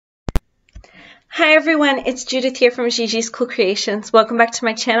Hi everyone, it's Judith here from Gigiscoolcreations. Welcome back to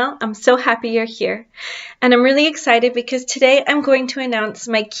my channel. I'm so happy you're here. And I'm really excited because today I'm going to announce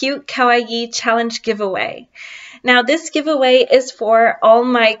my cute Kawaii challenge giveaway. Now this giveaway is for all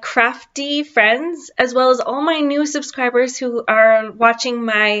my crafty friends as well as all my new subscribers who are watching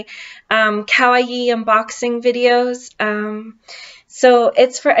my Kawaii unboxing videos. So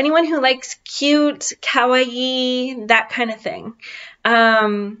it's for anyone who likes cute, kawaii, that kind of thing.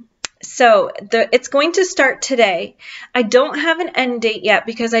 So it's going to start today. I don't have an end date yet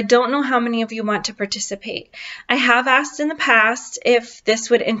because I don't know how many of you want to participate. I have asked in the past if this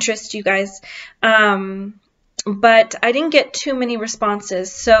would interest you guys, but I didn't get too many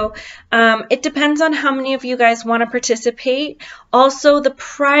responses. So it depends on how many of you guys want to participate. Also, the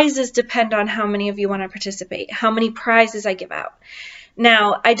prizes depend on how many of you want to participate, how many prizes I give out.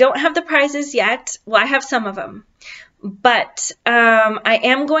 Now, I don't have the prizes yet. Well, I have some of them. But I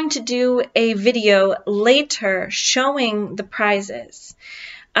am going to do a video later showing the prizes.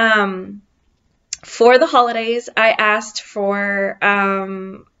 For the holidays, I asked for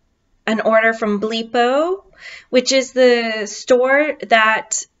an order from Bleepo, which is the store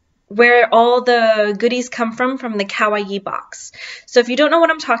where all the goodies come from the Kawaii box. So if you don't know what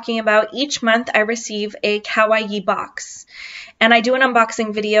I'm talking about, each month I receive a Kawaii box. And I do an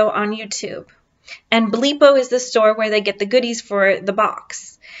unboxing video on YouTube. And Bleepo is the store where they get the goodies for the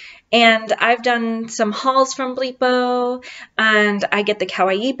box. And I've done some hauls from Bleepo, and I get the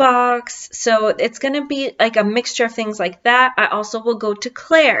Kawaii box. So it's going to be like a mixture of things like that. I also will go to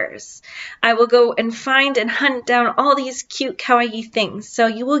Claire's. I will go and find and hunt down all these cute Kawaii things. So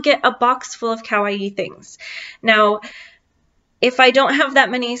you will get a box full of Kawaii things. Now, if I don't have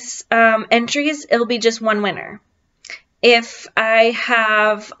that many entries, it'll be just one winner. If I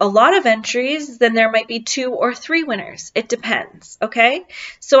have a lot of entries, then there might be 2 or 3 winners. It depends, okay?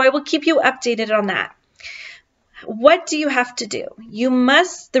 So I will keep you updated on that. What do you have to do?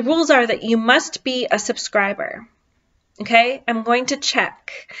 The rules are that you must be a subscriber, okay? I'm going to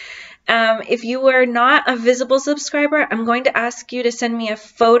check. If you are not a visible subscriber, I'm going to ask you to send me a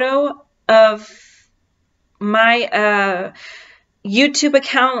photo of my YouTube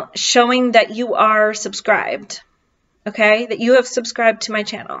account showing that you are subscribed. Okay, that you have subscribed to my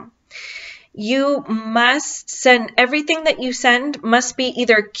channel. You must send, everything that you send must be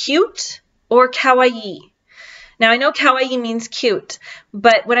either cute or kawaii. Now I know kawaii means cute,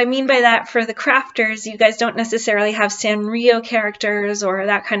 but what I mean by that for the crafters, you guys don't necessarily have Sanrio characters or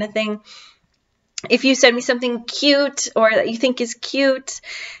that kind of thing. If you send me something cute or that you think is cute,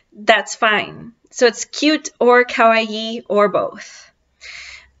 that's fine. So it's cute or kawaii or both.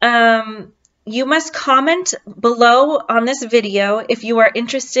 You must comment below on this video if you are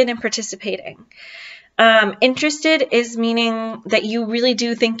interested in participating. Interested is meaning that you really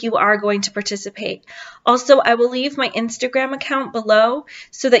do think you are going to participate. Also, I will leave my Instagram account below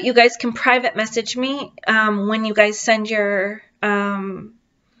so that you guys can private message me when you guys send your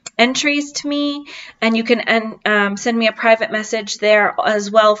entries to me, and you can send me a private message there as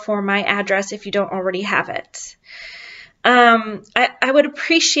well for my address if you don't already have it. I would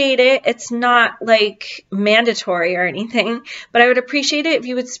appreciate it. It's not like mandatory or anything, but I would appreciate it if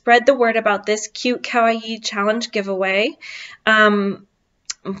you would spread the word about this cute Kawaii challenge giveaway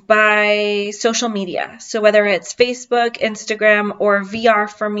by social media. So whether it's Facebook, Instagram, or VR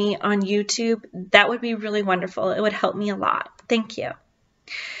for me on YouTube, that would be really wonderful. It would help me a lot. Thank you.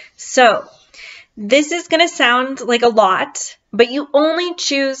 So this is going to sound like a lot, but you only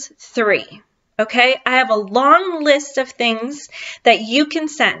choose 3. Okay, I have a long list of things that you can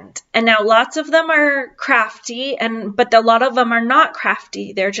send, and now lots of them are crafty, but a lot of them are not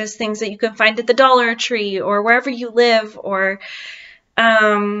crafty. They're just things that you can find at the Dollar Tree or wherever you live, or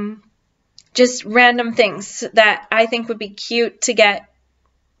just random things that I think would be cute to get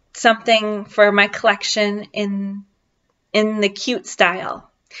something for my collection in the cute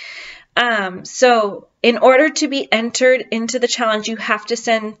style. So in order to be entered into the challenge, you have to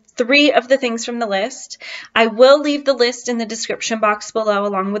send 3 of the things from the list. I will leave the list in the description box below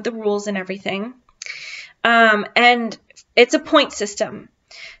along with the rules and everything. And it's a point system.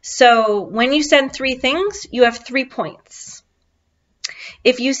 So when you send 3 things, you have 3 points.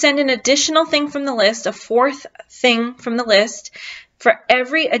 If you send an additional thing from the list, a 4th thing from the list, for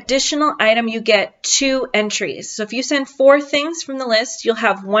every additional item, you get 2 entries. So if you send 4 things from the list, you'll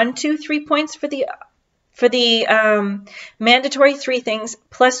have 1, 2, 3 points for the mandatory 3 things,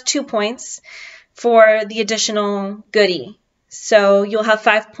 plus 2 points for the additional goodie. So you'll have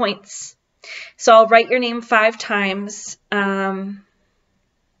 5 points. So I'll write your name 5 times, and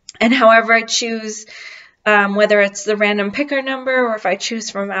however I choose whether it's the random picker number or if I choose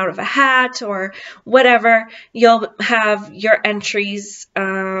from out of a hat or whatever, you'll have your entries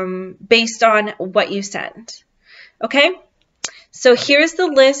based on what you send. Okay? So here's the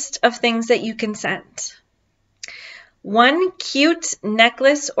list of things that you can send. 1 cute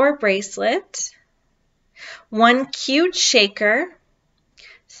necklace or bracelet, 1 cute shaker,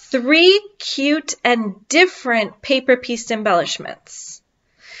 3 cute and different paper piece embellishments.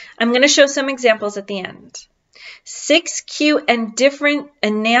 I'm going to show some examples at the end. 6 cute and different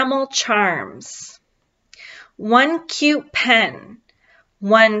enamel charms, 1 cute pen,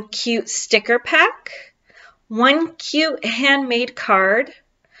 1 cute sticker pack, 1 cute handmade card,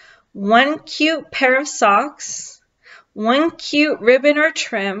 1 cute pair of socks, 1 cute ribbon or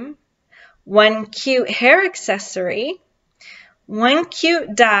trim, 1 cute hair accessory, 1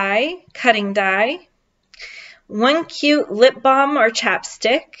 cute die, cutting die, 1 cute lip balm or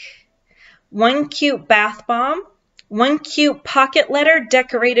chapstick, 1 cute bath bomb, 1 cute pocket letter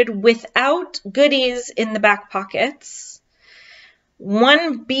decorated without goodies in the back pockets,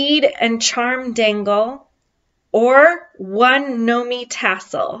 1 bead and charm dangle, or 1 Nomi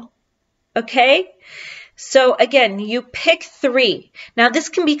tassel. Okay? So again, you pick 3. Now this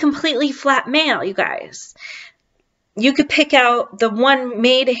can be completely flat mail, you guys. You could pick out the 1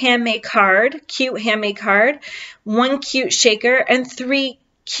 handmade card, cute handmade card, 1 cute shaker, and 3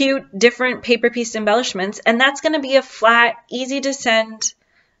 cute different paper piece embellishments. And that's going to be a flat, easy to send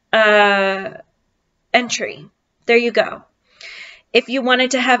entry. There you go. If you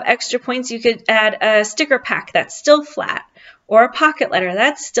wanted to have extra points, you could add a sticker pack that's still flat, or a pocket letter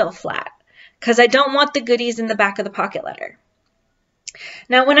that's still flat, because I don't want the goodies in the back of the pocket letter.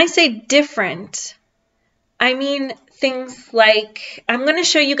 Now, when I say different, I mean things like, I'm going to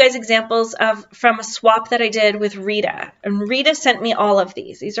show you guys examples from a swap that I did with Rita. And Rita sent me all of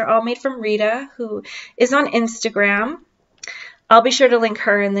these. These are all made from Rita, who is on Instagram. I'll be sure to link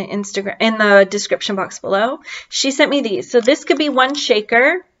her in the description box below. She sent me these. So this could be 1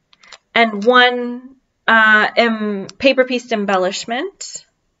 shaker and 1 paper piece embellishment.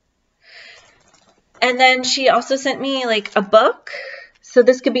 And then she also sent me like a book. So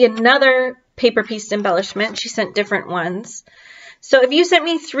this could be another paper piece embellishment. She sent different ones. So if you sent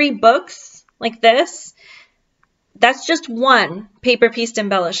me 3 books like this, that's just 1 paper piece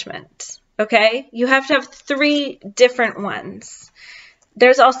embellishment. Okay? You have to have 3 different ones.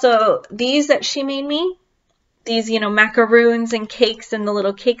 There's also these that she made me. These, you know, macaroons and cakes and the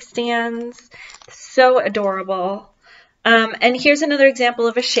little cake stands. So adorable. And here's another example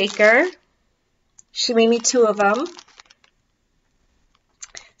of a shaker. She made me 2 of them.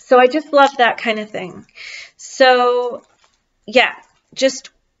 So I just love that kind of thing. So yeah, just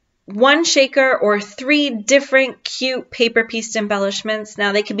 1 shaker or 3 different cute paper piece embellishments.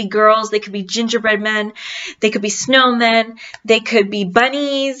 Now they could be girls, they could be gingerbread men, they could be snowmen, they could be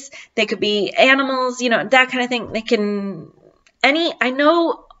bunnies, they could be animals, you know, that kind of thing. They can, I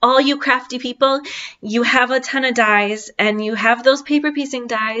know all you crafty people, you have a ton of dies and you have those paper piecing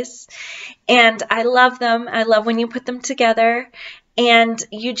dies, and I love them. I love when you put them together and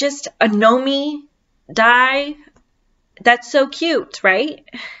you just, a Nomi die, that's so cute, right?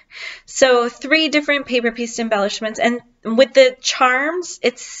 So 3 different paper piece embellishments, and with the charms,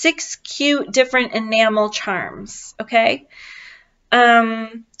 it's 6 cute different enamel charms, okay?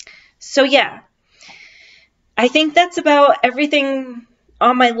 So yeah, I think that's about everything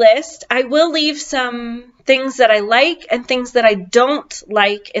on my list. I will leave some things that I like and things that I don't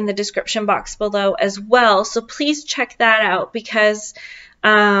like in the description box below as well, so please check that out because,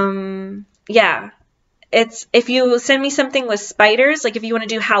 yeah, if you send me something with spiders, like if you want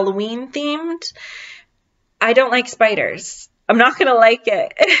to do Halloween themed, I don't like spiders. I'm not going to like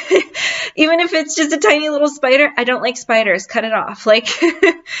it. Even if it's just a tiny little spider, I don't like spiders. Cut it off. Like,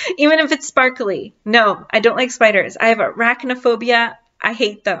 even if it's sparkly. No, I don't like spiders. I have arachnophobia. I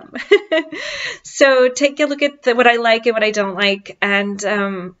hate them. So take a look at what I like and what I don't like. And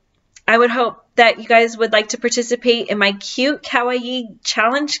I would hope that you guys would like to participate in my cute Kawaii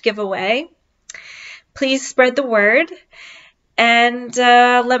challenge giveaway. Please spread the word and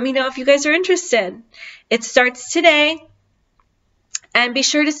let me know if you guys are interested. It starts today, and be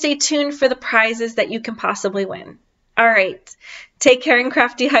sure to stay tuned for the prizes that you can possibly win. All right, take care and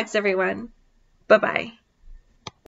crafty hugs, everyone. Bye-bye.